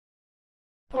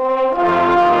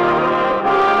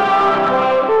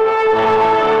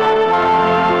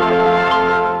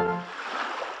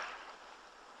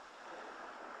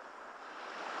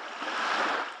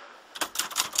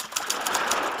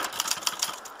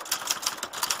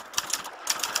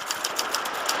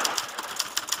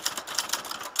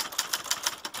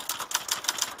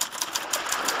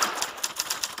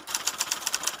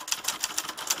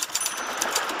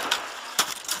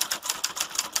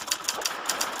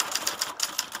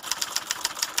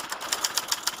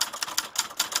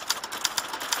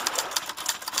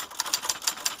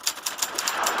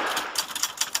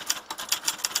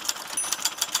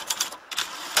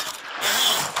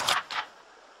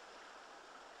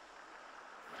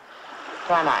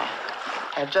Why am I?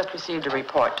 I have just received a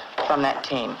report from that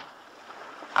team.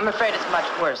 I'm afraid it's much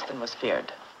worse than was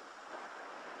feared.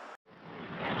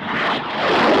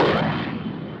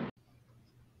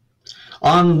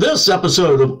 On this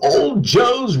episode of Old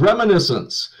Joe's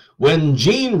Reminiscence, when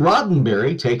Gene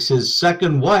Roddenberry takes his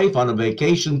second wife on a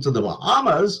vacation to the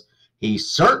Bahamas, he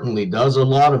certainly does a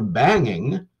lot of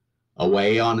banging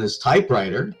away on his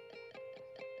typewriter.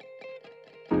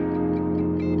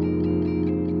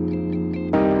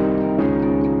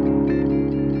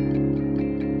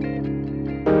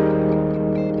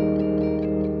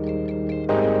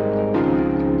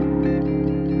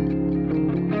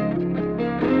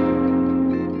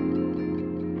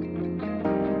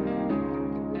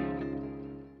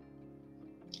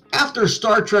 After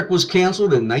Star Trek was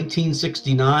canceled in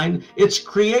 1969, its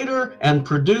creator and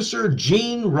producer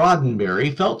Gene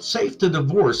Roddenberry felt safe to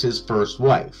divorce his first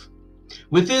wife.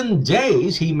 Within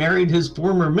days, he married his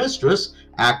former mistress,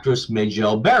 actress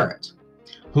Majel Barrett,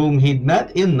 whom he'd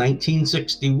met in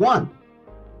 1961.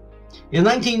 In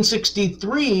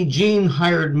 1963, Gene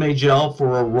hired Majel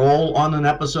for a role on an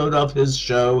episode of his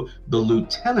show, The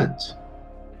Lieutenant.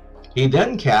 He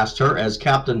then cast her as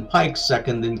Captain Pike's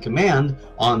second-in-command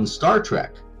on Star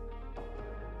Trek.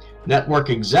 Network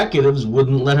executives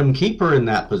wouldn't let him keep her in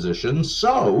that position,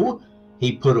 so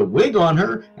he put a wig on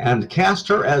her and cast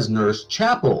her as Nurse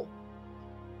Chapel.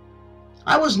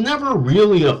 I was never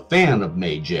really a fan of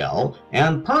Majel,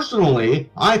 and personally,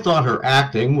 I thought her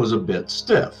acting was a bit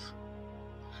stiff.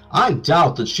 I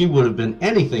doubt that she would have been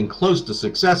anything close to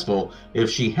successful if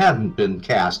she hadn't been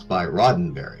cast by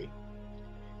Roddenberry.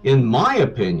 In my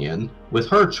opinion, with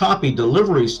her choppy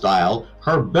delivery style,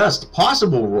 her best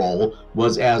possible role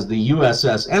was as the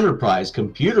USS Enterprise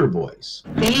computer voice.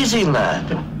 Easy,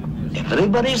 man.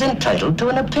 Everybody's entitled to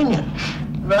an opinion.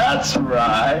 That's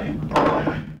right.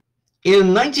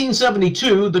 In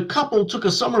 1972, the couple took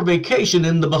a summer vacation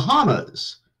in the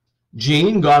Bahamas.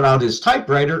 Gene got out his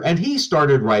typewriter and he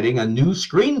started writing a new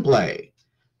screenplay,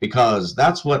 because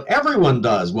that's what everyone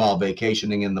does while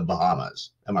vacationing in the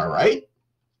Bahamas. Am I right?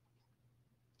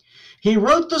 He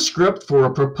wrote the script for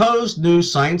a proposed new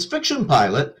science fiction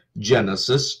pilot,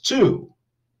 Genesis 2.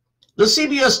 The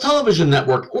CBS television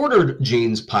network ordered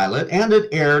Gene's pilot, and it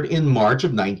aired in March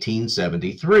of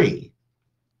 1973.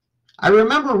 I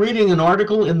remember reading an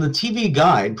article in the TV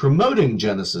Guide promoting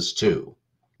Genesis 2.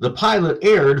 The pilot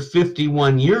aired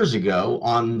 51 years ago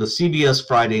on the CBS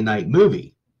Friday Night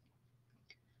Movie.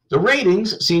 The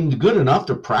ratings seemed good enough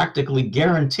to practically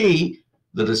guarantee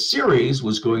that a series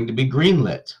was going to be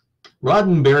greenlit.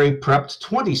 Roddenberry prepped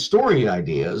 20 story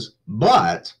ideas,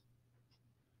 but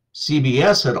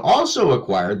CBS had also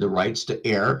acquired the rights to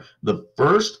air the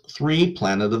first 3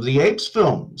 Planet of the Apes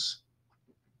films.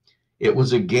 It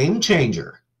was a game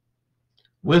changer.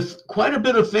 With quite a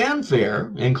bit of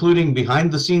fanfare, including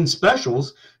behind-the-scenes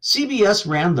specials, CBS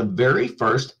ran the very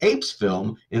first Apes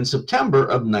film in September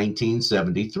of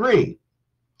 1973,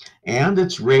 and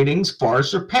its ratings far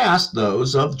surpassed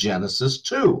those of Genesis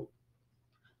 2.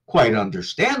 Quite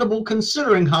understandable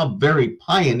considering how very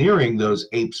pioneering those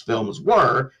Apes films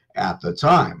were at the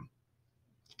time,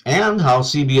 and how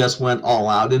CBS went all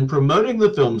out in promoting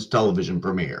the film's television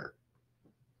premiere.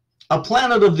 A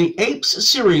Planet of the Apes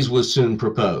series was soon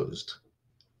proposed.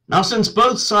 Now, since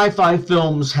both sci-fi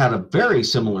films had a very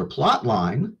similar plot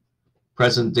line,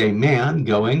 present-day man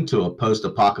going to a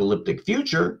post-apocalyptic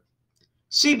future,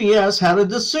 CBS had a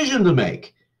decision to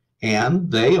make, and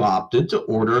they opted to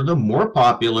order the more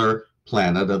popular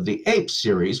Planet of the Apes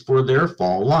series for their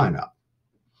fall lineup.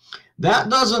 That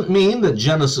doesn't mean that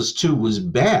Genesis 2 was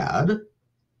bad.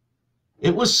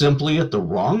 It was simply at the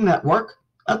wrong network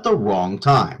at the wrong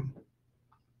time.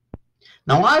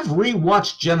 Now, I've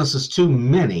rewatched Genesis 2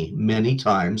 many, many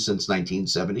times since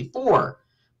 1974,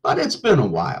 but it's been a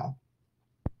while.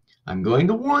 I'm going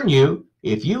to warn you,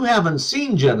 if you haven't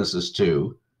seen Genesis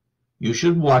 2, you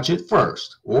should watch it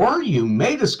first, or you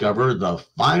may discover the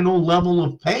final level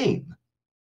of pain.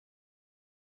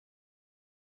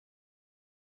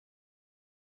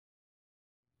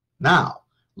 Now,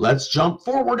 let's jump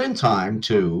forward in time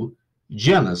to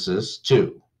Genesis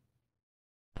 2.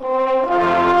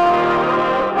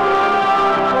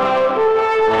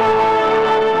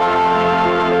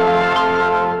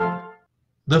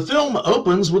 The film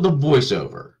opens with a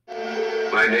voiceover.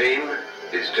 My name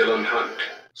is Dylan Hunt.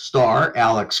 Star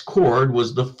Alex Cord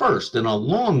was the first in a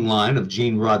long line of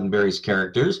Gene Roddenberry's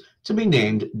characters to be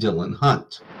named Dylan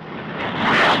Hunt.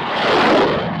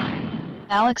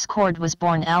 Alex Cord was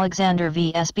born Alexander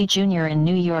V. Espy Jr. in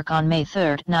New York on May 3,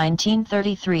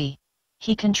 1933.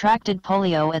 He contracted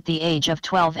polio at the age of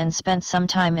 12 and spent some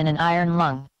time in an iron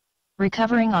lung.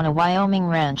 Recovering on a Wyoming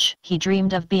ranch, he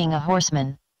dreamed of being a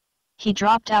horseman. He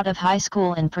dropped out of high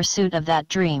school in pursuit of that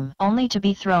dream, only to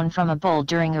be thrown from a bull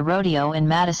during a rodeo in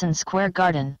Madison Square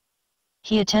Garden.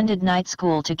 He attended night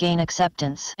school to gain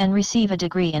acceptance and receive a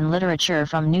degree in literature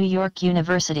from New York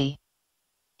University.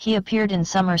 He appeared in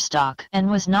Summer Stock and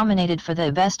was nominated for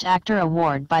the Best Actor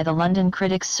Award by the London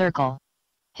Critics Circle.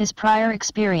 His prior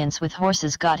experience with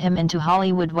horses got him into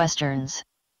Hollywood westerns.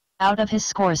 Out of his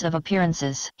scores of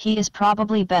appearances, he is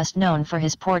probably best known for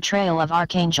his portrayal of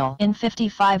Archangel in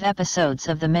 55 episodes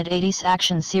of the mid-80s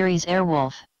action series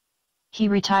Airwolf. He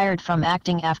retired from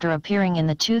acting after appearing in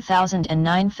the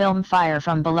 2009 film Fire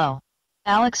from Below.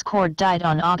 Alex Cord died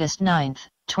on August 9,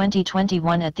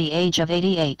 2021 at the age of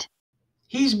 88.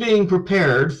 He's being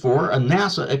prepared for a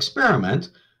NASA experiment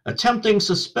attempting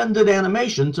suspended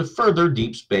animation to further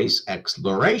deep space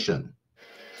exploration.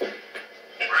 Well,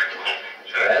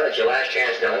 it's your last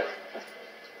chance, Dylan.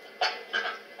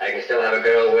 I can still have a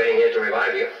girl waiting here to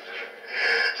revive you.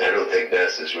 I don't think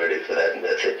NASA's ready for that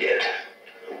method yet.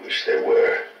 I wish they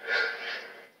were.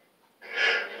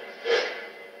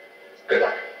 Good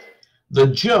luck. The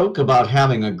joke about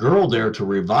having a girl there to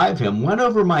revive him went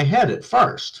over my head at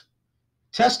first.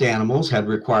 Test animals had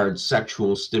required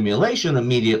sexual stimulation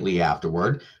immediately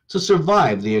afterward to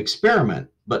survive the experiment,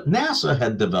 but NASA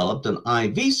had developed an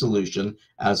IV solution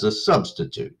as a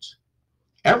substitute.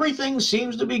 Everything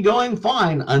seems to be going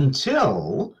fine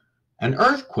until an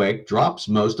earthquake drops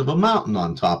most of a mountain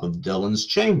on top of Dylan's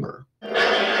chamber.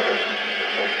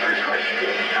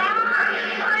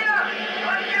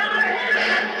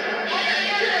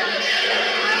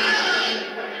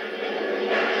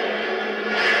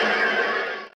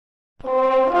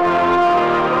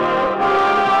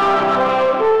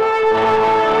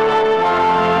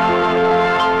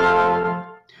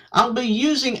 I'll be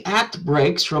using act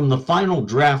breaks from the final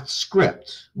draft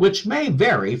script, which may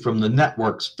vary from the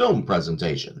network's film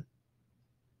presentation.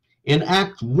 In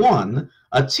Act 1,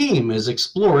 a team is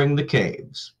exploring the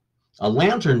caves. A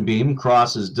lantern beam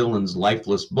crosses Dylan's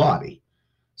lifeless body.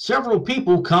 Several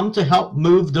people come to help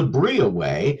move debris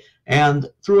away, and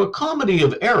through a comedy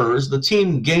of errors, the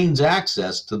team gains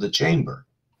access to the chamber.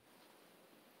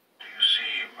 Do you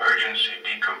see emergency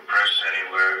decompress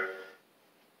anywhere?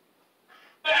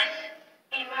 Yes,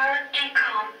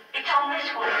 Emer-Decom. It's on this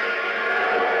one.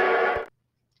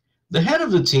 The head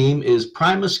of the team is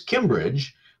Primus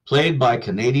Kimbridge, played by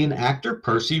Canadian actor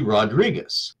Percy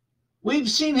Rodriguez. We've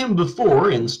seen him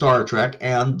before in Star Trek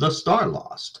and The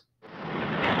Starlost.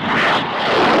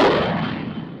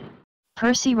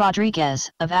 Percy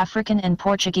Rodriguez, of African and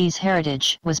Portuguese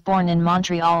heritage, was born in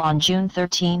Montreal on June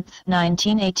 13,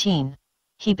 1918.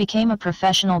 He became a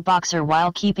professional boxer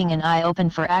while keeping an eye open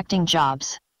for acting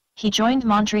jobs. He joined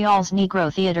Montreal's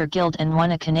Negro Theatre Guild and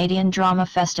won a Canadian Drama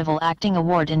Festival Acting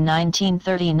Award in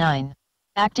 1939.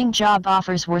 Acting job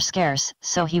offers were scarce,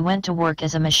 so he went to work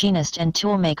as a machinist and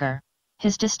toolmaker.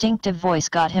 His distinctive voice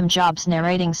got him jobs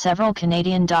narrating several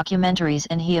Canadian documentaries,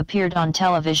 and he appeared on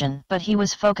television, but he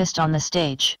was focused on the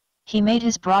stage. He made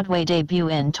his Broadway debut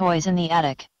in Toys in the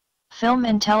Attic. Film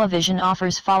and television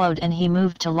offers followed and he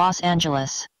moved to Los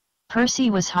Angeles.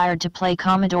 Percy was hired to play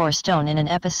Commodore Stone in an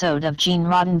episode of Gene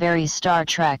Roddenberry's Star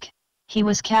Trek. He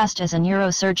was cast as a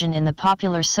neurosurgeon in the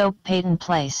popular soap Peyton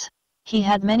Place. He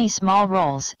had many small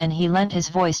roles and he lent his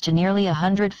voice to nearly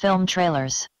 100 film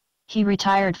trailers. He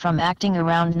retired from acting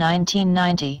around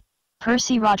 1990.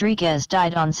 Percy Rodriguez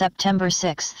died on September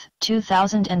 6,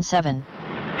 2007.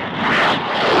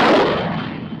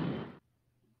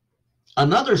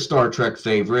 Another Star Trek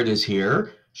favorite is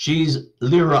here. She's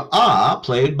Lyra Ah,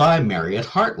 played by Mariette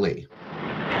Hartley.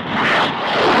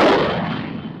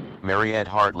 Mariette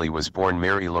Hartley was born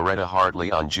Mary Loretta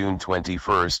Hartley on June 21,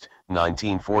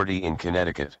 1940 in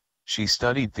Connecticut. She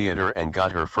studied theater and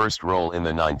got her first role in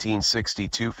the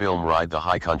 1962 film Ride the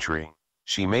High Country.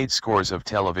 She made scores of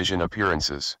television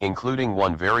appearances, including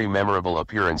one very memorable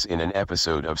appearance in an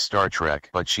episode of Star Trek,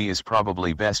 but she is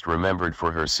probably best remembered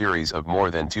for her series of more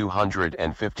than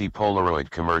 250 Polaroid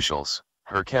commercials.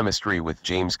 Her chemistry with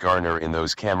James Garner in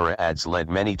those camera ads led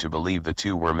many to believe the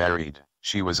two were married.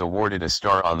 She was awarded a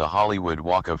star on the Hollywood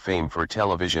Walk of Fame for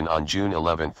television on June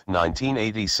 11,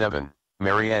 1987.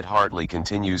 Mariette Hartley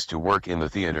continues to work in the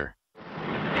theater.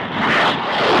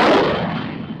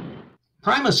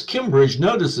 Primus Kimbridge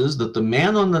notices that the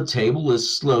man on the table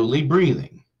is slowly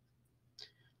breathing.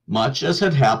 Much as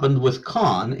had happened with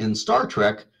Khan in Star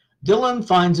Trek, Dylan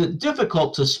finds it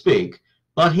difficult to speak,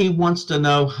 but he wants to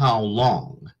know how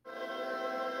long.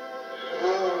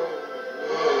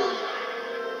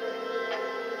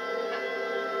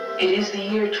 It is the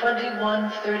year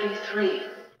 2133.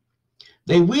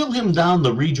 They wheel him down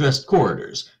the redressed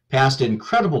corridors, past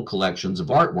incredible collections of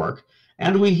artwork,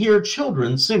 and we hear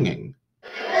children singing.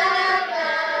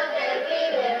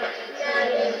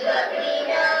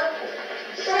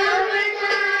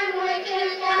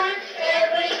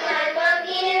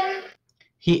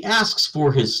 He asks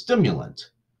for his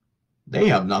stimulant. They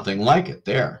have nothing like it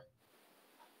there.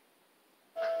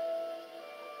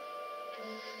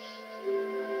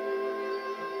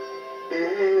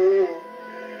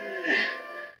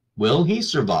 Will he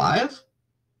survive?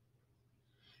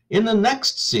 In the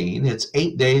next scene, it's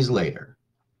 8 days later.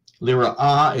 Lyra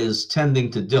Ah is tending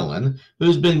to Dylan,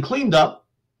 who's been cleaned up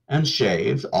and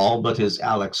shaved, all but his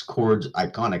Alex Cord's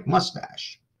iconic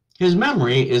mustache. His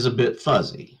memory is a bit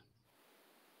fuzzy.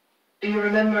 Do you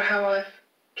remember how I've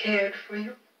cared for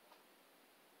you?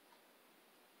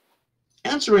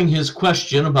 Answering his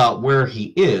question about where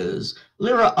he is,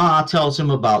 Lyra Ah tells him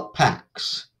about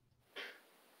Pax.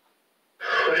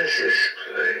 What is this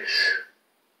place?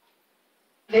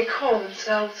 They call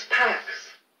themselves Pax.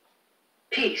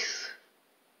 Peace.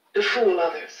 To fool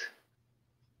others.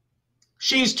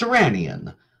 She's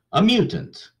Turanian, a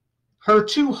mutant. Her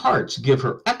two hearts give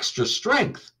her extra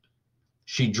strength.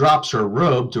 She drops her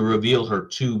robe to reveal her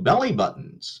two belly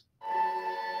buttons.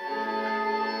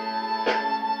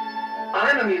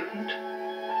 I'm a mutant.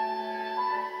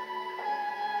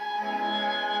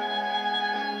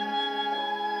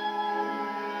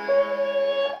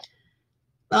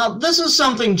 Now, this is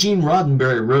something Gene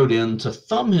Roddenberry wrote in to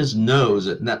thumb his nose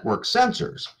at network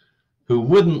censors, who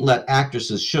wouldn't let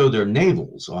actresses show their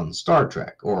navels on Star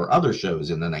Trek or other shows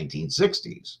in the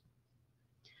 1960s.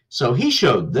 So he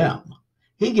showed them.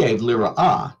 He gave Lyra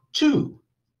Ah 2.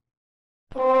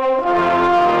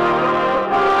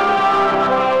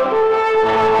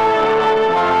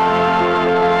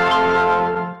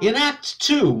 In Act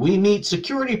 2, we meet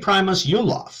Security Primus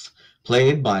Yulof,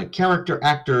 played by character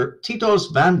actor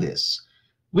Titos Vandis.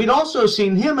 We'd also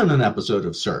seen him in an episode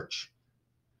of Search.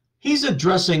 He's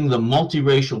addressing the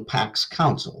multiracial Pax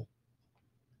Council.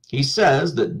 He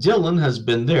says that Dylan has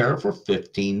been there for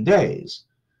 15 days.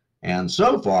 And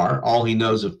so far, all he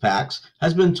knows of Pax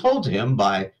has been told to him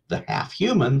by the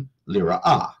half-human Lyra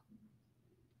Ah.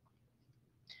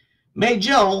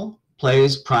 Majel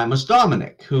plays Primus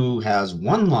Dominic, who has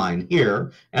one line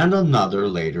here and another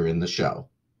later in the show,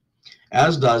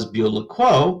 as does Beulah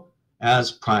Quo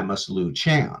as Primus Lu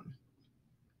Chan.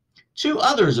 Two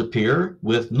others appear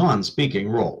with non-speaking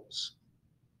roles.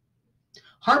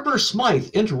 Harper Smythe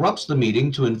interrupts the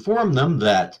meeting to inform them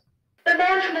that The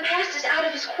man from the past is out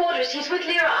of his quarters. He's with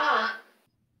Lyra Ah.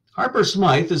 Harper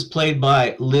Smythe is played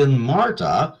by Lynn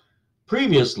Marta.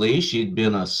 Previously, she'd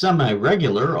been a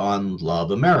semi-regular on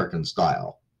Love American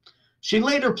Style. She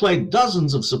later played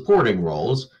dozens of supporting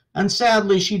roles, and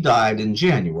sadly she died in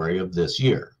January of this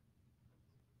year.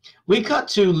 We cut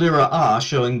to Lyra Ah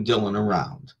showing Dylan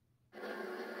around.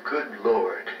 Good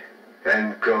Lord.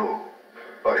 Van Gogh,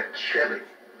 Botticelli,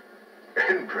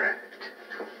 Rembrandt.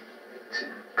 It's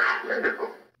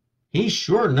incredible. He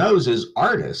sure knows his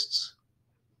artists.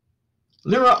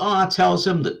 Lyra Ah tells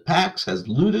him that Pax has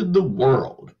looted the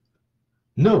world.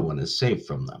 No one is safe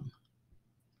from them.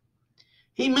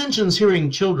 He mentions hearing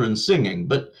children singing,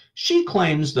 but she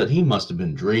claims that he must have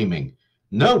been dreaming.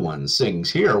 No one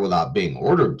sings here without being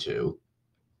ordered to.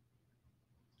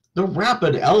 The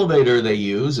rapid elevator they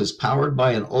use is powered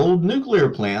by an old nuclear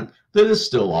plant that is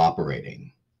still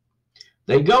operating.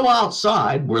 They go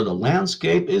outside where the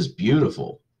landscape is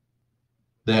beautiful.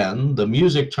 Then the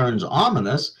music turns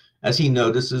ominous as he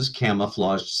notices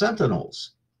camouflaged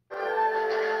sentinels.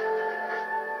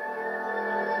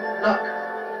 Look.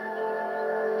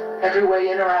 Every way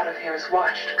in or out of here is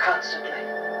watched constantly.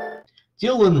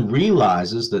 Dylan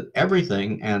realizes that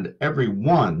everything and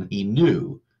everyone he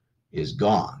knew is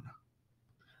gone.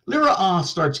 Lyra Ah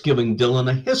starts giving Dylan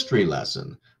a history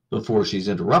lesson, before she's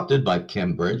interrupted by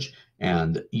Cambridge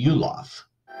and Ulof.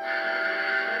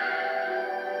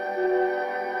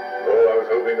 Oh, I was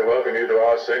hoping to welcome you to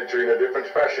our sanctuary in a different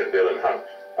fashion, Dylan Hunt.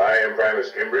 I am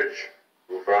Primus Cambridge,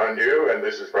 who found you, and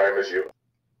this is Primus Ulof.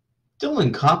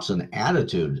 Dylan cops an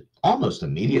attitude almost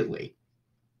immediately.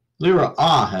 Lyra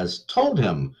Ah has told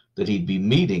him that he'd be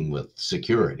meeting with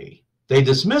security. They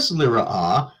dismiss Lyra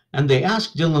Ah, and they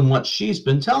ask Dylan what she's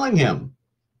been telling him.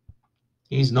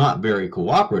 He's not very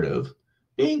cooperative,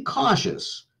 being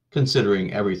cautious,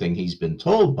 considering everything he's been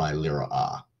told by Lyra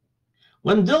Ah.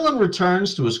 When Dylan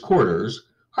returns to his quarters,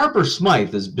 Harper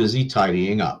Smythe is busy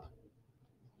tidying up.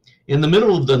 In the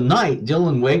middle of the night,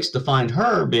 Dylan wakes to find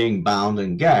her being bound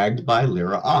and gagged by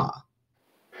Lyra Ah.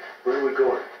 Where are we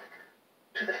going?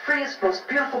 To the freest, most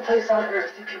beautiful place on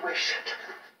earth, if you wish.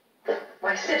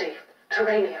 My city,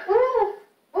 Terrania. Woo!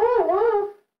 Woo!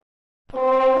 Woo!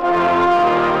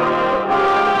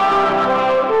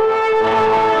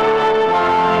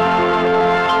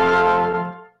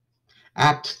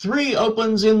 Act 3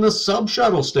 opens in the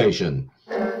sub-shuttle station.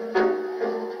 What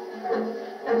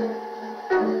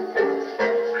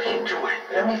are you doing?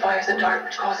 It only fires a dart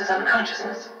which causes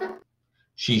unconsciousness.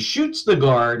 She shoots the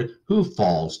guard, who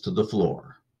falls to the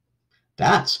floor.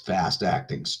 That's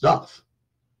fast-acting stuff.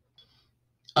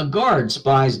 A guard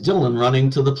spies Dylan running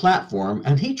to the platform,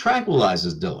 and he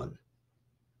tranquilizes Dylan.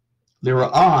 Lyra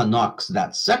Ah knocks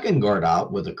that second guard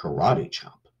out with a karate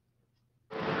chop.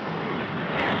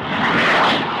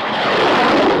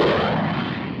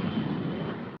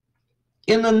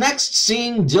 In the next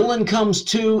scene, Dylan comes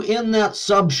to in that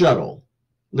sub-shuttle.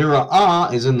 Lyra Ah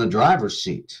is in the driver's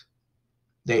seat.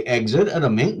 They exit at a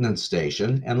maintenance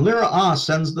station, and Lyra Ah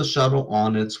sends the shuttle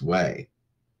on its way.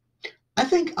 I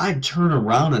think I'd turn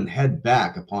around and head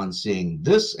back upon seeing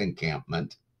this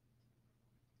encampment.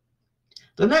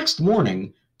 The next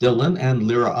morning, Dylan and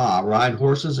Lyra Ah ride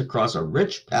horses across a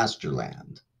rich pasture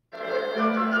land.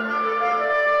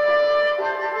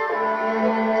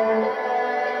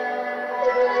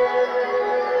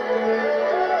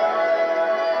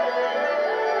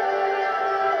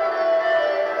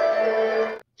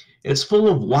 It's full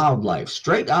of wildlife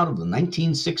straight out of the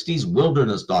 1960s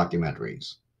wilderness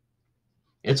documentaries.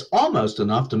 It's almost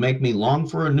enough to make me long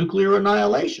for a nuclear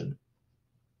annihilation.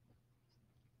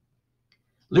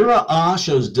 Lyra Ah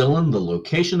shows Dylan the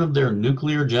location of their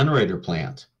nuclear generator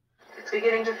plant. It's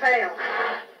beginning to fail.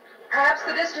 Perhaps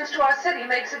the distance to our city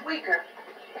makes it weaker.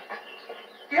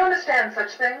 Do you understand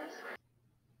such things?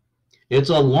 It's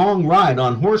a long ride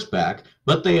on horseback,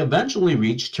 but they eventually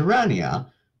reach Terrania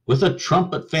with a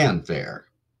trumpet fanfare.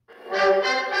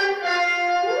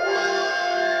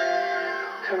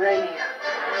 Terrania.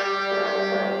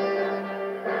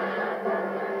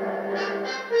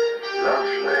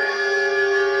 Lovely.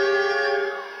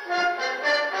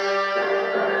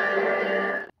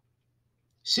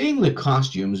 Seeing the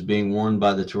costumes being worn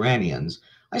by the Terranians,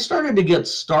 I started to get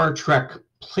Star Trek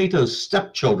Plato's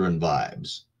Stepchildren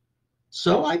vibes.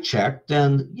 So I checked,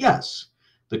 and yes,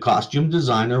 the costume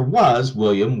designer was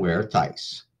William Ware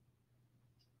Theiss.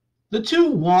 The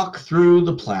two walk through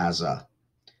the plaza.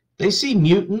 They see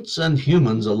mutants and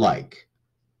humans alike,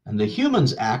 and the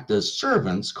humans act as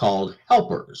servants called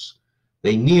helpers.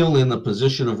 They kneel in the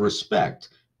position of respect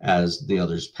as the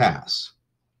others pass.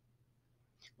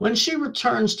 When she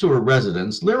returns to her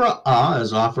residence, Lyra Ah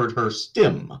is offered her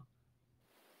stim.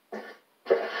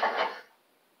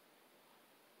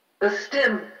 The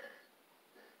stim.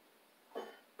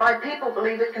 My people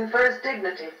believe it confers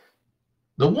dignity.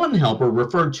 The one helper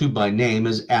referred to by name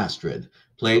is Astrid,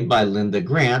 played by Linda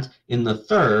Grant in the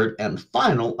third and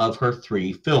final of her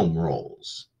 3 film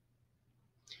roles.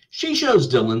 She shows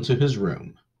Dylan to his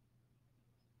room.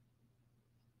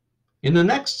 In the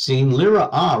next scene, Lyra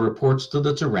Ah reports to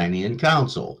the Terranian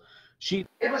Council.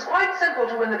 It was quite simple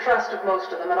to win the trust of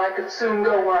most of them, and I could soon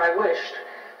go where I wished.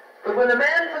 But when the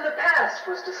man from the past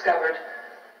was discovered,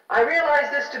 I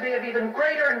realized this to be of even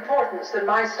greater importance than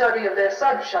my study of their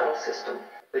sub-shuttle system.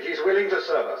 That he's willing to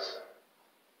serve us.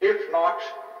 If not,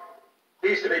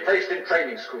 he's to be placed in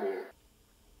training school.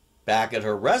 Back at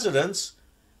her residence,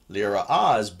 Lyra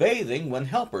Ah is bathing when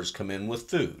helpers come in with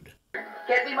food.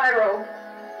 Get me my robe.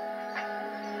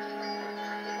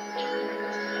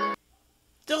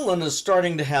 Dylan is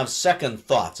starting to have second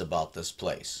thoughts about this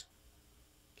place.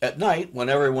 At night, when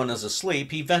everyone is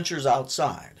asleep, he ventures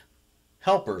outside.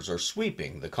 Helpers are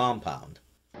sweeping the compound.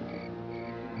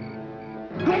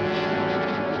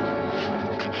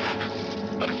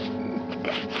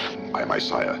 I am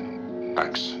Isaiah.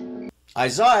 Thanks.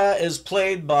 Isaiah is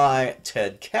played by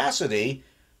Ted Cassidy,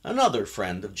 another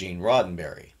friend of Gene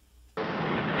Roddenberry.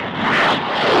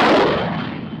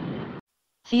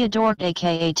 Theodore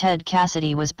aka Ted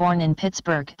Cassidy was born in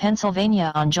Pittsburgh,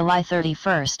 Pennsylvania on July 31,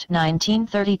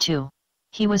 1932.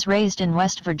 He was raised in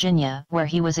West Virginia, where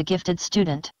he was a gifted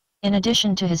student. In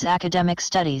addition to his academic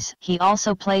studies, he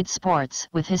also played sports,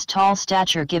 with his tall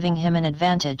stature giving him an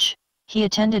advantage. He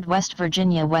attended West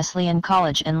Virginia Wesleyan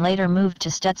College and later moved to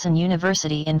Stetson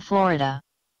University in Florida.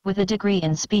 With a degree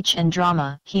in speech and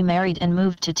drama, he married and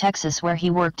moved to Texas where he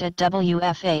worked at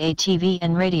WFAA TV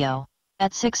and radio.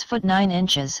 At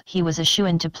 6'9", he was a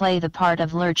shoo-in to play the part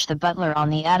of Lurch the butler on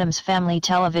the Addams Family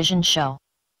television show.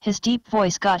 His deep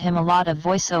voice got him a lot of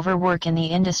voiceover work in the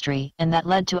industry, and that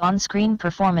led to on-screen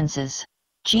performances.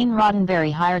 Gene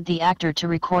Roddenberry hired the actor to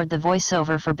record the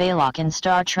voiceover for Baylock in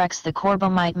Star Trek's The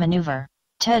Corbomite Maneuver.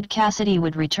 Ted Cassidy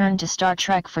would return to Star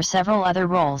Trek for several other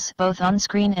roles, both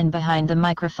on-screen and behind the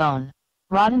microphone.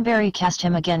 Roddenberry cast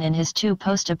him again in his two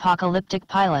post-apocalyptic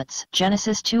pilots,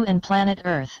 Genesis 2 and Planet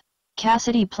Earth.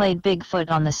 Cassidy played Bigfoot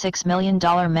on The $6 Million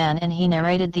Man and he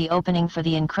narrated the opening for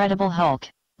The Incredible Hulk.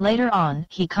 Later on,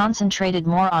 he concentrated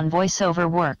more on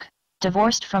voiceover work.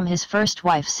 Divorced from his first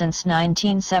wife since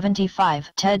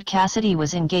 1975, Ted Cassidy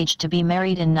was engaged to be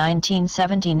married in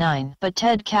 1979, but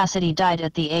Ted Cassidy died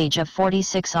at the age of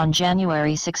 46 on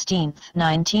January 16,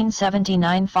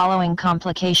 1979 following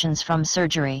complications from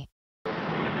surgery.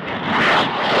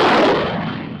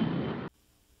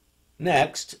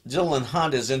 Next, Dylan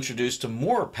Hunt is introduced to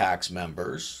more PAX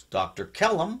members, Dr.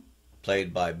 Kellum,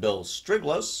 played by Bill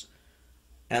Striglos,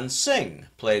 and Singh,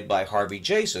 played by Harvey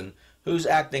Jason, whose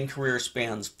acting career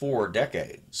spans 4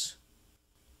 decades.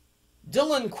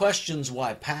 Dylan questions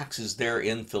why PAX is there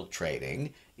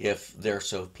infiltrating if they're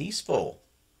so peaceful.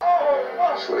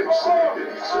 Slave City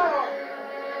didn't say.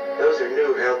 Those are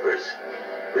new helpers,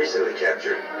 recently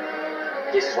captured.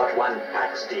 This is what one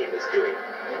PAX team is doing.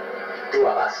 2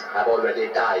 of us have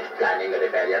already died planning a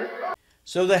rebellion.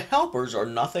 So the helpers are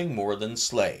nothing more than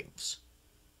slaves.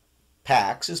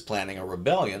 PAX is planning a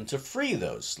rebellion to free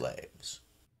those slaves.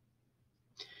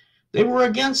 They were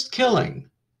against killing,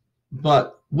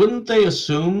 but wouldn't they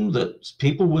assume that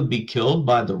people would be killed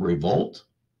by the revolt?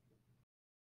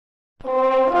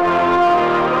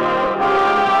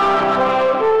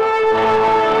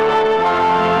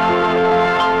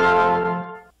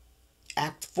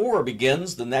 Act 4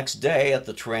 begins the next day at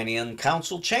the Turanian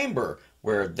Council chamber,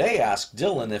 where they ask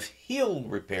Dylan if he'll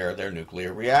repair their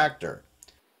nuclear reactor.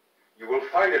 You will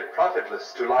find it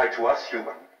profitless to lie to us,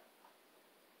 human.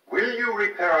 Will you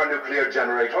repair our nuclear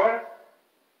generator?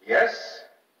 Yes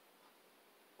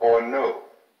or no?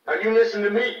 Now you listen to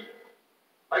me.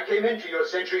 I came into your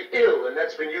century ill, and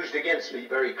that's been used against me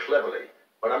very cleverly.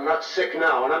 But I'm not sick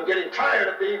now, and I'm getting tired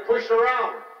of being pushed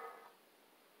around.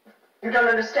 You don't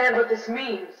understand what this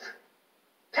means.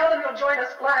 Tell them you'll join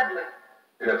us gladly.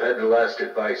 And I've had the last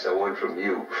advice I want from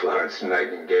you, Florence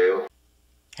Nightingale.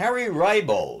 Harry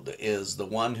Rybold is the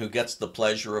one who gets the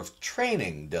pleasure of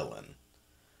training Dylan.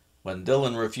 When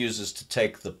Dylan refuses to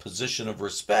take the position of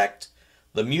respect,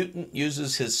 the mutant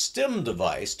uses his stim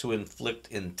device to inflict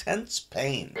intense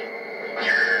pain.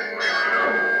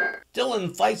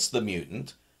 Dylan fights the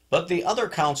mutant, but the other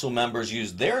council members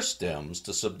use their stims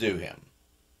to subdue him.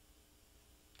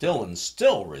 Dylan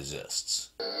still resists.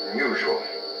 Unusual.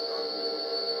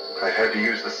 I had to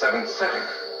use the 7th setting.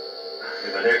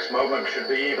 And the next moment should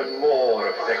be even more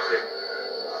effective.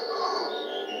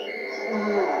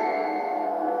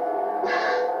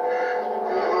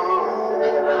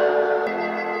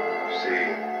 See,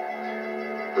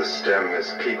 the stem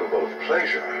is capable of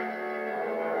pleasure.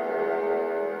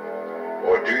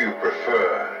 Or do you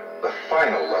prefer the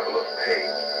final level of pain?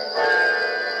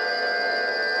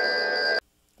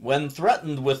 When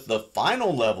threatened with the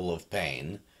final level of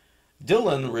pain,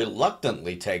 Dylan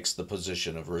reluctantly takes the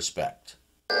position of respect.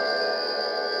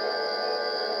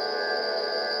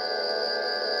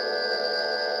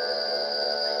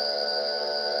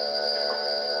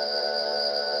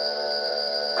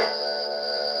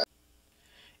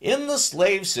 In the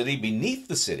slave city beneath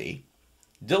the city,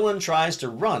 Dylan tries to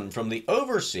run from the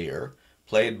overseer,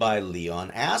 played by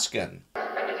Leon Askin.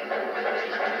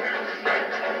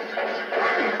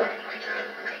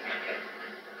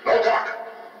 No talk!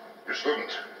 Your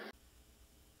student.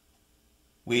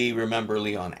 We remember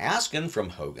Leon Askin from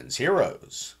Hogan's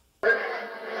Heroes. Take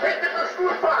it to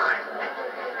school fine.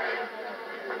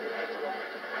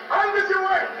 I'm with your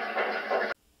way.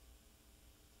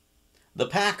 The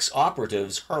PAX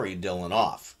operatives hurry Dylan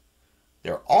off.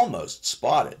 They're almost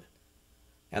spotted,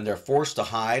 and they're forced to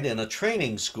hide in a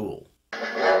training school.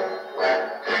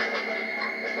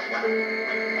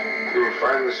 You'll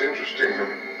find this interesting.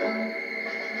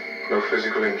 No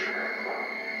physical injury.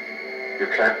 You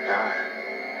can't die.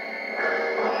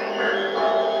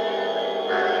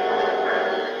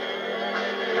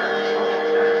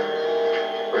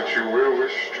 But you will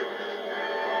wish to.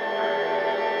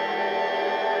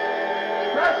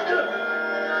 Master!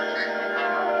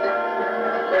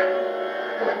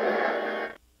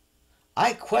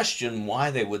 I question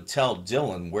why they would tell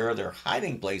Dylan where their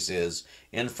hiding place is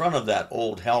in front of that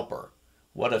old helper.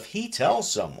 What if he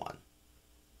tells someone?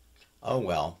 Oh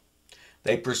well.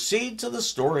 They proceed to the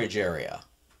storage area.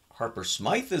 Harper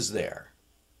Smythe is there.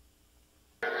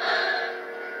 Well,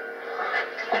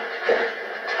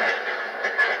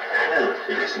 if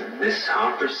it isn't Miss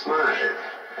Harper Smythe,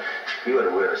 you ought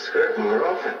to wear a skirt more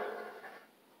often.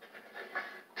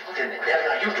 What in the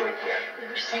devil are you doing here? We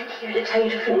were sent here to tell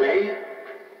you to forget. We?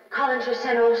 Collins was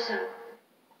sent also.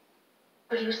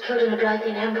 But he was killed in a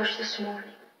Blythian ambush this morning.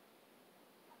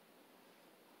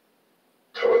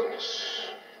 Collins,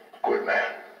 good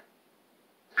man.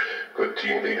 Good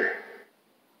team leader.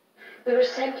 We were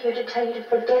sent here to tell you to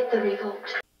forget the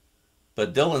revolt.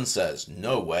 But Dylan says,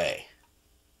 no way.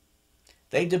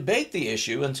 They debate the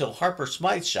issue until Harper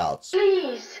Smythe shouts,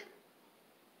 Please!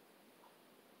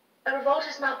 A revolt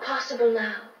is not possible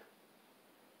now.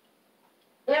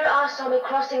 Lyra saw me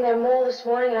crossing their mole this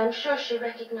morning, and I'm sure she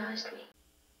recognized me.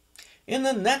 In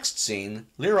the next scene,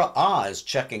 Lyra is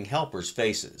checking helpers'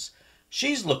 faces.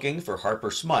 She's looking for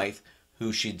Harper Smythe,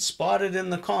 who she'd spotted in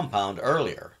the compound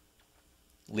earlier.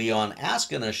 Leon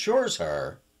Askin assures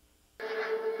her,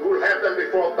 You'll have them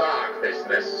before dark,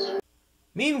 business.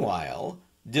 Meanwhile,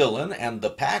 Dylan and the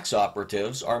PAX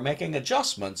operatives are making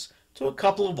adjustments to a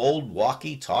couple of old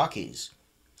walkie-talkies.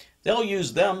 They'll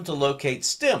use them to locate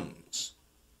stims.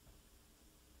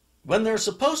 When they're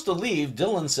supposed to leave,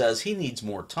 Dylan says he needs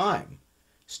more time,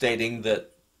 stating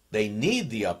that they need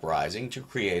the uprising to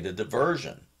create a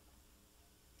diversion.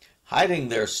 Hiding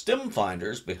their stim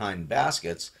finders behind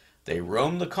baskets, they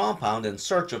roam the compound in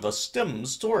search of a stim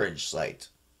storage site.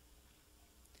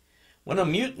 When a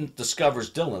mutant discovers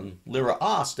Dylan,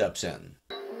 Lyra steps in.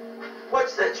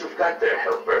 What's that you've got there,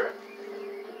 Helper?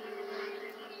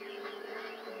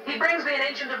 He brings me an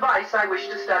ancient device I wish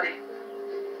to study.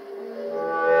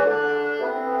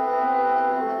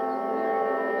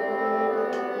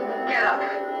 Get up.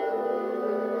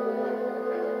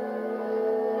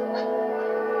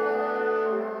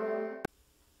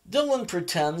 Dylan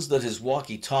pretends that his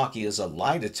walkie-talkie is a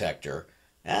lie detector,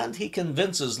 and he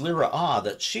convinces Lyra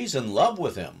that she's in love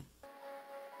with him.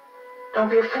 Don't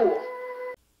be a fool.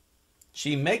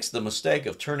 She makes the mistake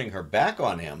of turning her back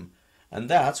on him, and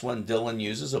that's when Dylan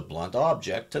uses a blunt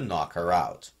object to knock her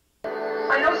out.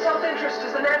 I know self-interest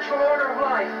is the natural order of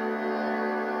life.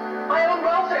 My own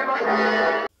welfare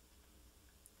must...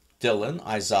 Dylan,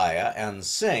 Isaiah, and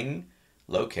Singh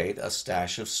locate a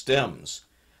stash of stims.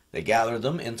 They gather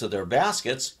them into their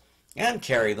baskets and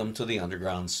carry them to the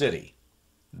underground city.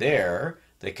 There,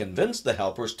 they convince the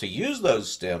helpers to use those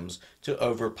stims to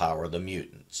overpower the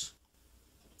mutants.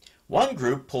 One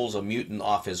group pulls a mutant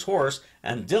off his horse,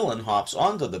 and Dylan hops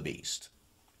onto the beast.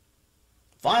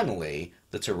 Finally,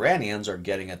 the Tyrannians are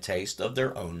getting a taste of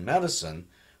their own medicine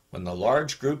when the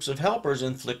large groups of helpers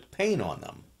inflict pain on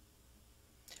them.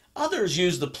 Others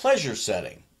use the pleasure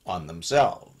setting on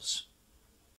themselves.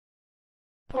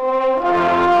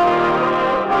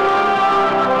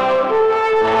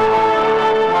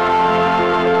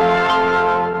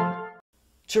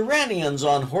 Tyrannians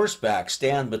on horseback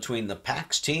stand between the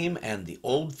PAX team and the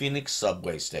Old Phoenix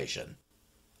subway station.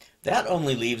 That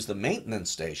only leaves the maintenance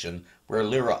station where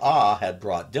Lyra had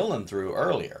brought Dylan through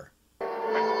earlier.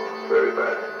 Very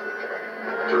bad.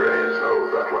 Tyrannians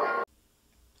know that one.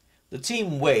 The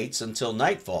team waits until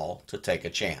nightfall to take a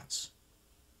chance.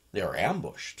 They're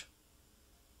ambushed.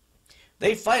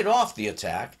 They fight off the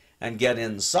attack and get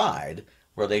inside,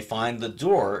 where they find the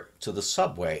door to the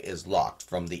subway is locked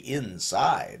from the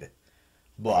inside.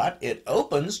 But it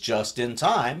opens just in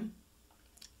time.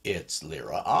 It's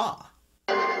Lyra.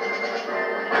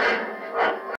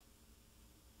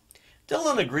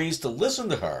 Dylan agrees to listen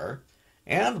to her,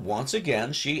 and once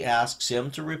again she asks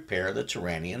him to repair the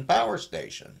Tyrannian power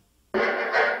station.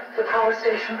 The power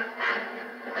station?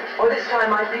 Or this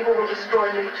time my people will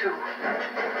destroy me too.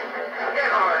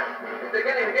 Again, all right.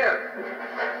 Beginning again.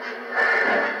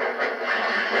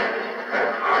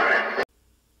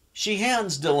 She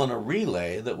hands Dylan a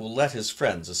relay that will let his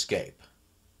friends escape.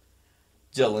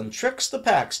 Dylan tricks the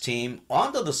PAX team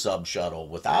onto the sub-shuttle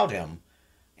without him,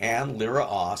 and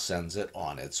Lyra sends it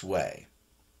on its way.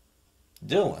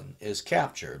 Dylan is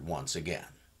captured once again.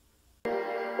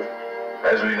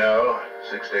 As we know,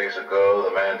 6 days ago,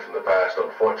 the man from the past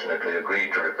unfortunately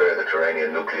agreed to repair the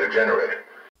Tyrannian nuclear generator.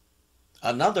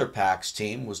 Another PAX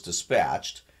team was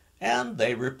dispatched, and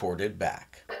they reported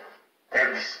back.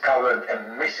 They've discovered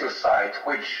a missile site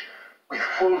which, with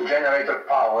full generator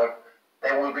power,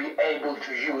 they will be able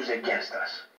to use against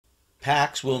us.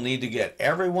 Pax will need to get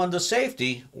everyone to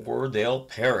safety or they'll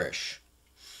perish.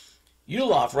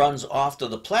 Yulof runs off to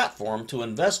the platform to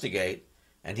investigate,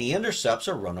 and he intercepts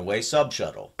a runaway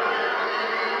subshuttle.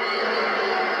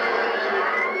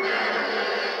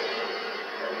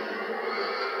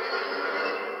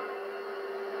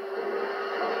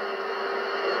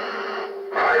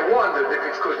 I wondered if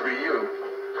it could be you.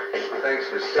 Thanks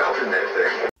for stopping that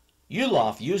thing.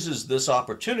 Yulof uses this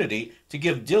opportunity to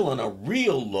give Dylan a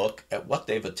real look at what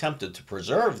they've attempted to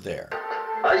preserve there.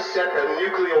 I set a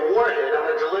nuclear warhead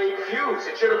on a delayed fuse.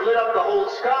 It should have lit up the whole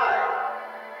sky.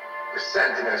 The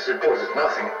Sentinels reported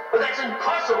nothing. But that's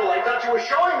impossible. I thought you were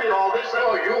showing me all this.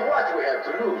 Oh, you what we have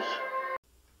to lose?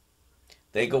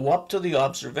 They go up to the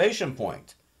observation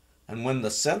point, and when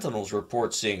the Sentinels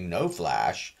report seeing no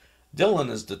flash, Dylan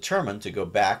is determined to go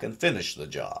back and finish the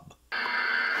job.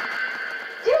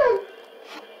 Dylan!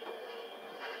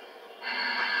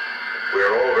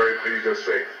 We're all very pleased you're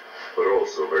safe, but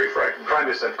also very frightened.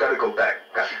 Primus, I've got to go back.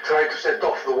 I tried to set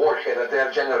off the warhead at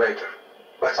their generator,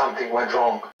 but something went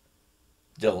wrong.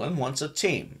 Dylan wants a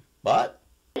team, but...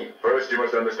 First, you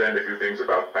must understand a few things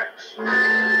about Pax.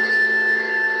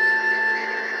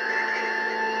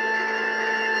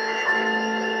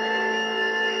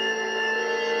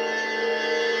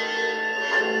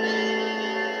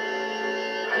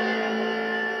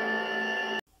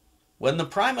 When the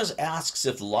Primus asks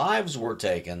if lives were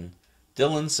taken,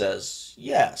 Dylan says,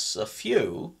 yes, a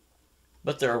few,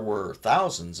 but there were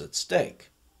thousands at stake.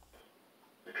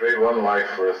 To trade one life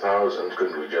for 1,000,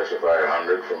 couldn't we justify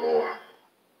 100 for more?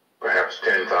 Perhaps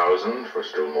 10,000 for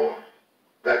still more?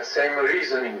 That same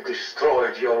reasoning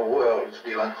destroyed your world,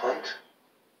 Dylan Hunt.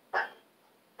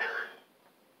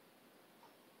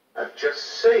 I've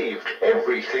just saved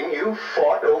everything you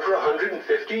fought over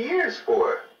 150 years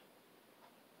for.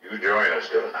 You join us,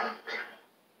 Dylan Hunt.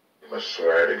 You must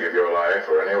swear to give your life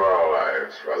or any of our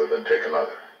lives rather than take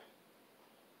another.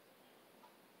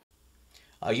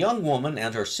 A young woman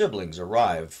and her siblings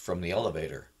arrive from the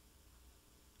elevator.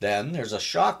 Then there's a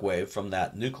shockwave from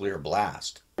that nuclear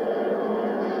blast. It's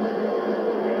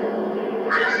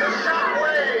a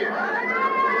shockwave!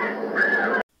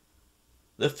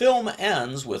 The film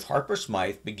ends with Harper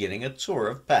Smythe beginning a tour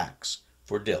of Pax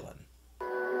for Dylan.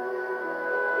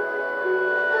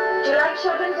 Do you like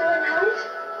children, Dylan Hunt?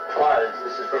 Why, is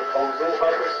this a proposal,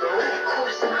 Harper Stone? Of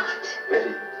course not.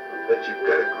 Betty, bet you've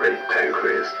got a great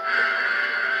pancreas.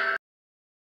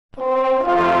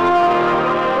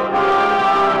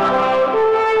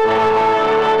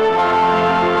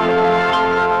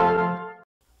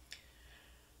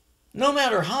 No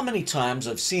matter how many times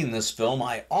I've seen this film,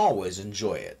 I always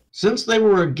enjoy it. Since they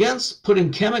were against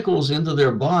putting chemicals into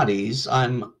their bodies,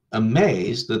 I'm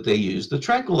amazed that they used the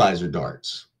tranquilizer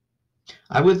darts.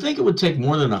 I would think it would take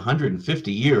more than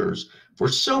 150 years for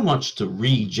so much to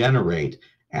regenerate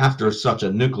after such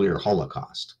a nuclear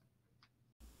holocaust.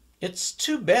 It's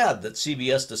too bad that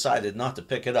CBS decided not to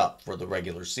pick it up for the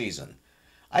regular season.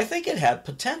 I think it had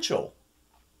potential.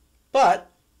 But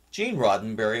Gene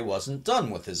Roddenberry wasn't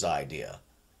done with his idea.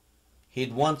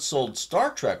 He'd once sold Star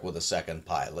Trek with a second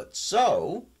pilot,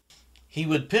 so he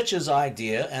would pitch his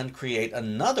idea and create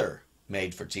another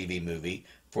made-for-TV movie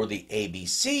for the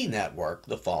ABC network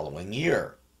the following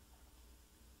year.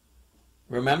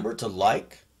 Remember to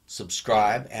like,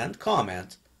 subscribe, and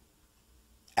comment.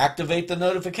 Activate the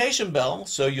notification bell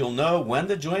so you'll know when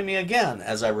to join me again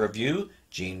as I review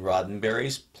Gene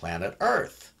Roddenberry's Planet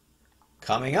Earth.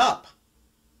 Coming up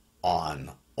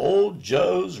on Old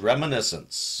Joe's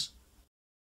Reminiscence.